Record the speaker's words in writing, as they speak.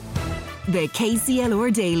The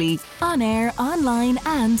KCLR Daily, on air, online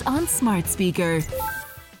and on smart speaker.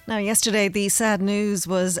 Now, yesterday, the sad news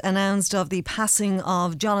was announced of the passing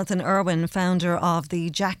of Jonathan Irwin, founder of the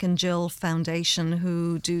Jack and Jill Foundation,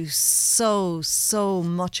 who do so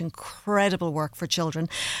much incredible work for children.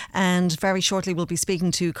 And very shortly, we'll be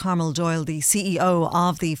speaking to Carmel Doyle, the CEO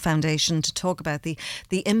of the foundation, to talk about the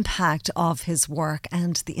impact of his work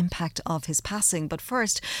and the impact of his passing. But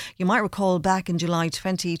first, you might recall back in July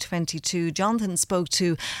 2022, Jonathan spoke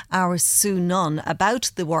to our Sue Nunn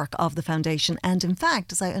about the work of the foundation. And in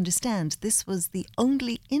fact, as I understand, this was the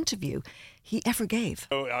only interview he ever gave.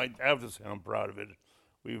 So I have to say I'm proud of it.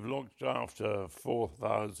 We've looked after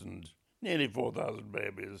nearly 4,000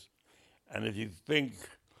 babies. And if you think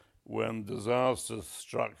when disaster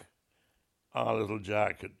struck our little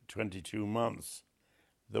Jack at 22 months,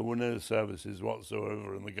 there were no services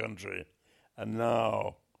whatsoever in the country. And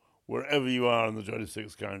now, wherever you are in the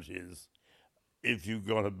 26 counties, if you've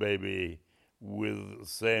got a baby with the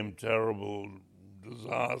same terrible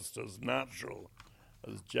disasters, natural,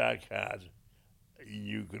 as Jack had,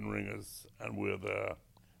 you can ring us and we're there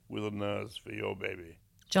with a nurse for your baby.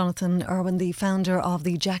 Jonathan Irwin, the founder of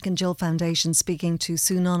the Jack and Jill Foundation, speaking to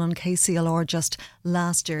Sue Nunn on KCLR just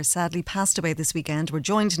last year, sadly passed away this weekend. We're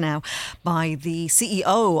joined now by the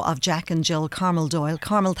CEO of Jack and Jill, Carmel Doyle.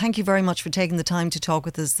 Carmel, thank you very much for taking the time to talk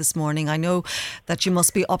with us this morning. I know that you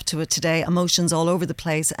must be up to it today, emotions all over the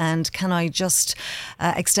place. And can I just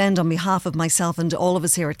extend on behalf of myself and all of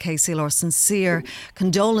us here at KCLR sincere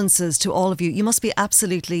condolences to all of you. You must be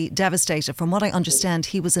absolutely devastated. From what I understand,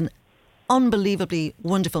 he was an unbelievably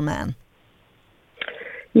wonderful man.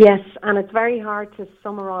 Yes, and it's very hard to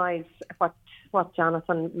summarise what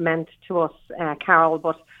Jonathan meant to us, Carol,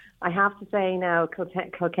 but I have to say now,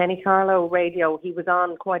 Kilkenny Carlow Radio, he was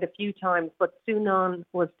on quite a few times, but Sue Nunn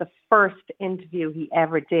was the first interview he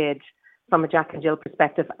ever did from a Jack and Jill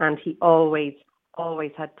perspective, and he always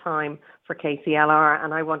had time for KCLR,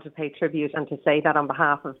 and I want to pay tribute and to say that on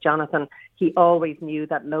behalf of Jonathan. He always knew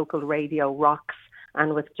that local radio rocks.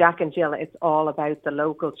 And with Jack and Jill, it's all about the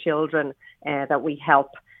local children that we help.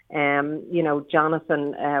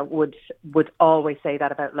 Jonathan would always say that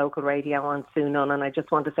about local radio on Sue Nunn. And I just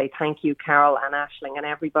want to say thank you, Carol and Aisling and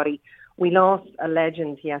everybody. We lost a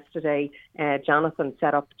legend yesterday. Jonathan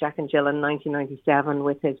set up Jack and Jill in 1997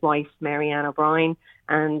 with his wife, Mary Ann O'Brien,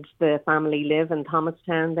 and the family live in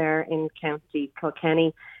Thomastown there in County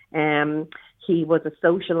Kilkenny. He was a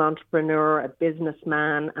social entrepreneur, a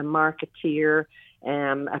businessman, a marketeer,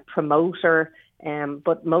 a promoter,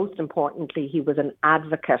 but most importantly, he was an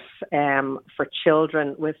advocate for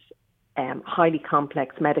children with highly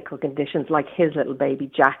complex medical conditions like his little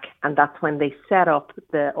baby Jack. And that's when they set up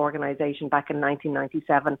the organisation back in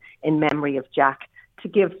 1997 in memory of Jack, to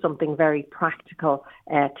give something very practical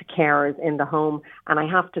to carers in the home. And I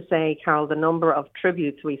have to say, Carol, the number of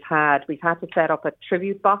tributes we've had to set up a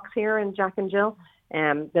tribute box here in Jack and Jill.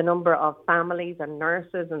 The number of families and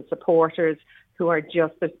nurses and supporters who are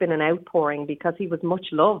there's been an outpouring because he was much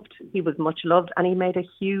loved. And he made a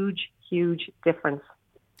huge difference.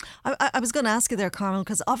 I was going to ask you there, Carmel,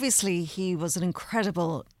 because obviously he was an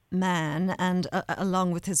incredible man, and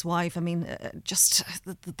along with his wife, I mean, just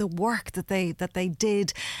the work that they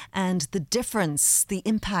did and the difference, the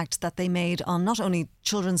impact that they made on not only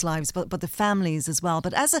children's lives but the families as well.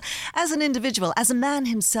 But as an individual, as a man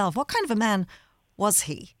himself, what kind of a man was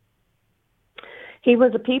he? He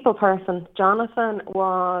was a people person. Jonathan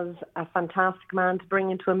was a fantastic man to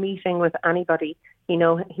bring into a meeting with anybody. He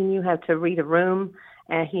knew how to read a room.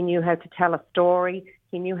 He knew how to tell a story.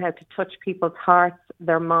 He knew how to touch people's hearts,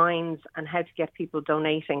 their minds, and how to get people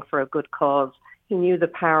donating for a good cause. He knew the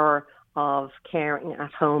power of caring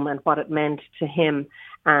at home and what it meant to him.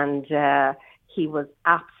 And he was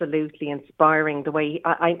absolutely inspiring. The way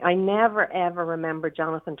I never ever remember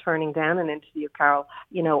Jonathan turning down an interview, Carol,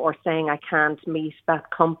 or saying I can't meet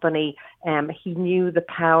that company. He knew the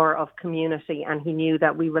power of community, and he knew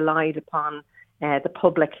that we relied upon the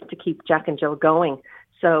public to keep Jack and Jill going.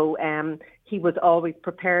 So he was always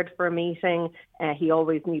prepared for a meeting. He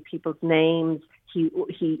always knew people's names.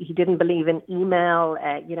 He didn't believe in email.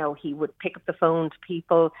 He would pick up the phone to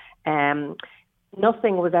people.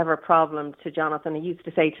 Nothing was ever a problem to Jonathan. He used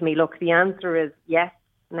to say to me, look, the answer is yes.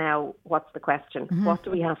 Now, what's the question? Mm-hmm. What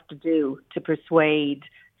do we have to do to persuade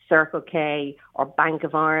Circle K or Bank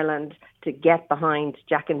of Ireland to get behind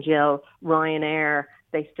Jack and Jill, Ryanair?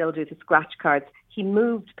 They still do the scratch cards. He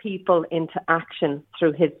moved people into action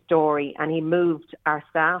through his story, and he moved our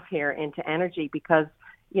staff here into energy because,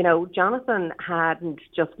 Jonathan hadn't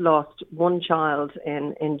just lost one child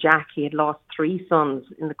in Jack. He had lost 3 sons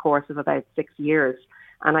in the course of about 6 years.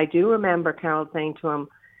 And I do remember Carol saying to him,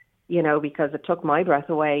 because it took my breath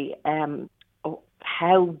away,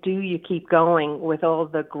 how do you keep going with all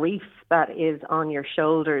the grief that is on your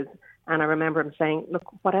shoulders? And I remember him saying, look,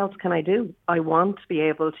 what else can I do? I want to be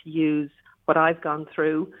able to use what I've gone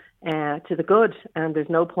through to the good, and there's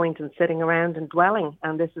no point in sitting around and dwelling.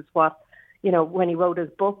 And this is what, when he wrote his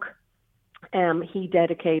book, he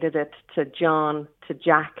dedicated it to John, to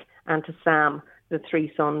Jack, and to Sam, the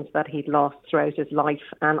three sons that he'd lost throughout his life.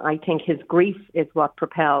 And I think his grief is what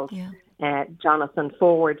propelled Jonathan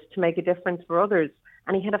forward to make a difference for others.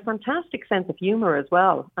 And he had a fantastic sense of humour as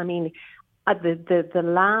well. I mean, the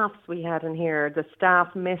laughs we had in here, the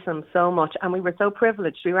staff miss him so much, and we were so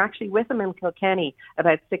privileged. We were actually with him in Kilkenny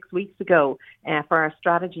about 6 weeks ago for our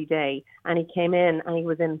strategy day, and he came in and he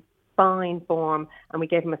was in fine form, and we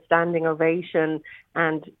gave him a standing ovation,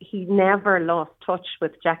 and he never lost touch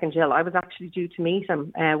with Jack and Jill. I was actually due to meet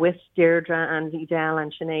him with Deirdre and Edel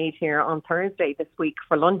and Sinead here on Thursday this week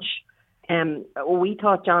for lunch. We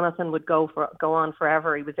thought Jonathan would go on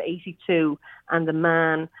forever. He was 82, and the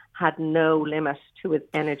man had no limit to his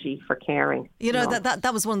energy for caring.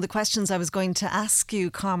 That was one of the questions I was going to ask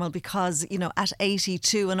you, Carmel, because, at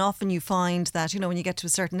 82, and often you find that, when you get to a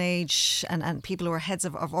certain age and people who are heads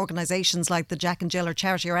of organisations like the Jack and Jill or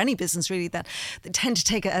charity or any business really, that they tend to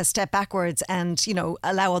take a step backwards and,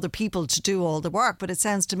 allow other people to do all the work. But it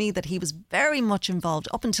sounds to me that he was very much involved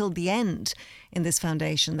up until the end in this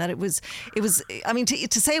foundation, that it was, I mean,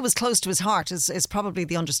 to say it was close to his heart is probably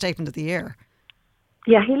the understatement of the year.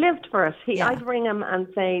 Yeah, he lived for it. I'd ring him and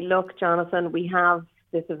say, look, Jonathan, we have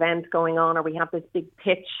this event going on, or we have this big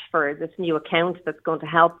pitch for this new account that's going to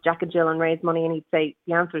help Jack and Jill and raise money. And he'd say,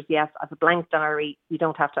 the answer is yes. I have a blank diary. You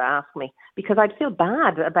don't have to ask me. Because I'd feel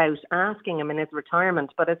bad about asking him in his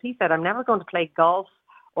retirement. But as he said, I'm never going to play golf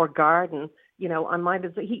or garden. On my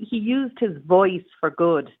visit, he used his voice for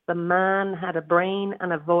good. The man had a brain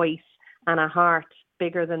and a voice and a heart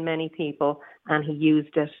bigger than many people, and he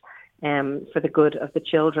used it for the good of the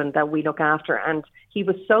children that we look after. And he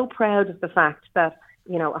was so proud of the fact that,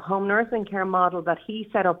 a home nursing care model that he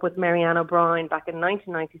set up with Marianne O'Brien back in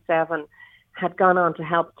 1997 had gone on to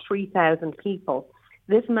help 3,000 people.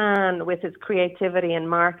 This man, with his creativity and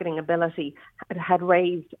marketing ability, had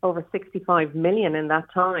raised over 65 million in that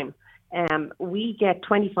time. We get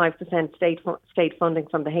 25% state funding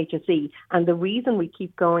from the HSE, and the reason we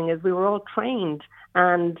keep going is we were all trained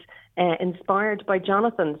and inspired by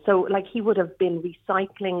Jonathan. So, he would have been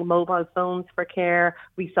recycling mobile phones for care,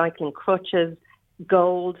 recycling crutches,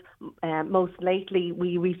 gold. Most lately,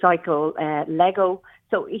 we recycle Lego.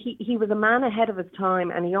 So he was a man ahead of his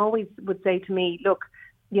time, and he always would say to me, look,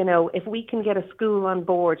 if we can get a school on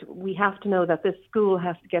board, we have to know that this school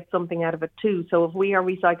has to get something out of it too. So if we are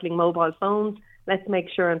recycling mobile phones, let's make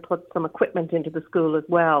sure and put some equipment into the school as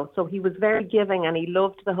well. So he was very giving, and he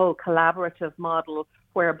loved the whole collaborative model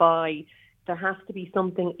whereby there has to be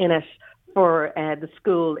something in it for the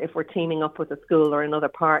school if we're teaming up with a school or another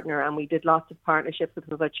partner. And we did lots of partnerships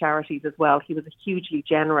with other charities as well. He was a hugely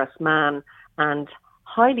generous man and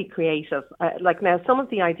highly creative. Now, some of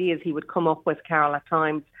the ideas he would come up with, Carol, at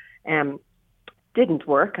times didn't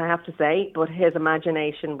work, I have to say, but his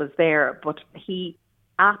imagination was there. But he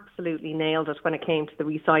absolutely nailed it when it came to the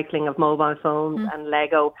recycling of mobile phones and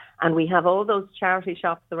Lego. And we have all those charity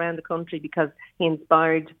shops around the country because he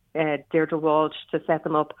inspired Deirdre Walsh to set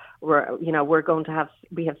them up. We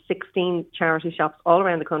have 16 charity shops all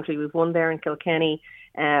around the country. We've one there in Kilkenny.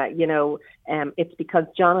 It's because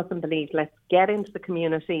Jonathan believed, let's get into the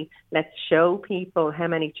community, let's show people how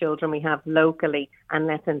many children we have locally, and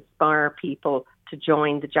let's inspire people to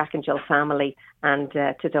join the Jack and Jill family and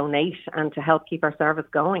to donate and to help keep our service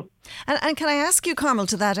going. And can I ask you, Carmel,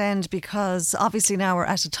 to that end, because obviously now we're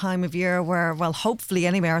at a time of year where, well, hopefully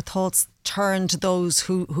anyway, our thoughts turn to those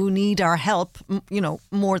who need our help,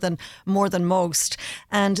 more than most.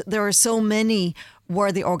 And there are so many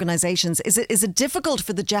worthy organisations. Is it difficult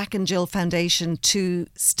for the Jack and Jill Foundation to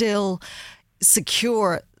still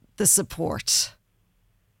secure the support?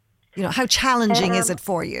 How challenging is it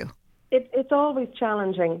for you? It's always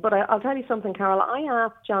challenging, but I'll tell you something, Carol. I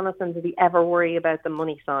asked Jonathan, did he ever worry about the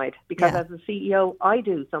money side? Because as a CEO, I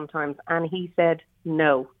do sometimes. And he said,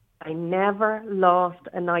 no, I never lost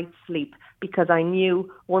a night's sleep because I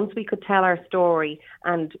knew once we could tell our story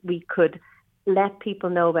and we could let people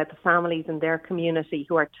know about the families in their community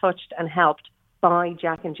who are touched and helped by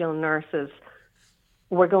Jack and Jill nurses,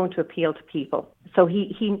 we're going to appeal to people. So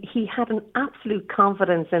he had an absolute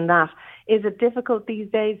confidence in that. Is it difficult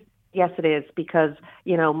these days? Yes, it is, because,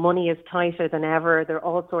 money is tighter than ever. There are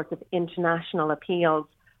all sorts of international appeals.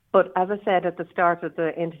 But as I said at the start of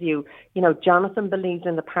the interview, Jonathan believes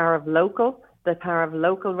in the power of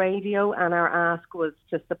local radio, and our ask was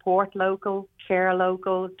to support local, care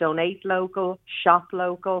local, donate local, shop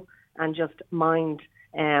local, and just mind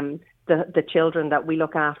the children that we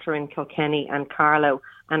look after in Kilkenny and Carlow.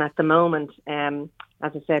 And at the moment,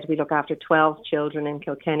 as I said, we look after 12 children in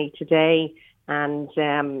Kilkenny today, and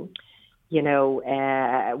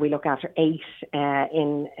we look after 8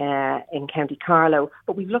 in County Carlow,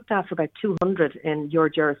 but we've looked after about 200 in your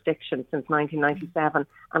jurisdiction since 1997.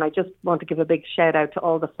 And I just want to give a big shout out to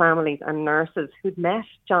all the families and nurses who'd met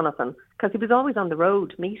Jonathan, because he was always on the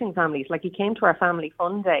road meeting families. Like, he came to our family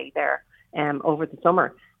fun day there over the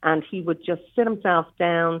summer, and he would just sit himself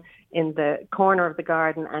down in the corner of the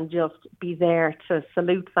garden and just be there to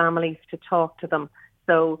salute families, to talk to them.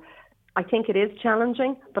 So I think it is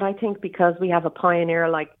challenging, but I think because we have a pioneer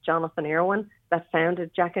like Jonathan Irwin that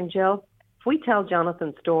founded Jack and Jill, if we tell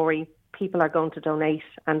Jonathan's story, people are going to donate,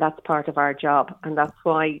 and that's part of our job. And that's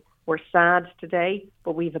why we're sad today,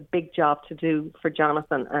 but we have a big job to do for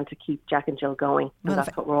Jonathan and to keep Jack and Jill going. And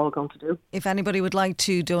that's what we're all going to do. If anybody would like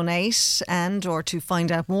to donate or to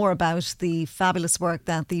find out more about the fabulous work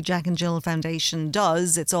that the Jack and Jill Foundation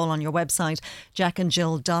does, it's all on your website,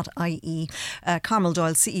 jackandjill.ie. Carmel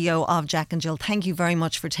Doyle, CEO of Jack and Jill, thank you very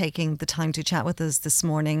much for taking the time to chat with us this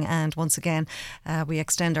morning. And once again, we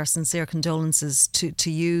extend our sincere condolences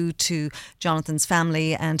to you, to Jonathan's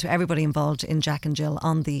family, and to everybody involved in Jack and Jill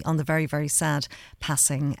on the very, very sad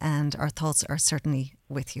passing, and our thoughts are certainly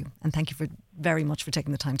with you. And thank you very much for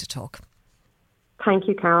taking the time to talk. Thank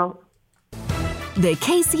you, Carol. The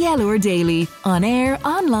KCLR Daily, on air,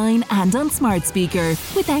 online and on smart speaker,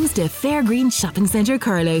 with thanks to Fairgreen Shopping Centre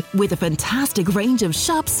Carlow, with a fantastic range of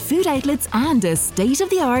shops, food outlets and a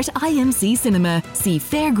state-of-the-art IMC cinema. See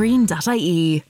fairgreen.ie.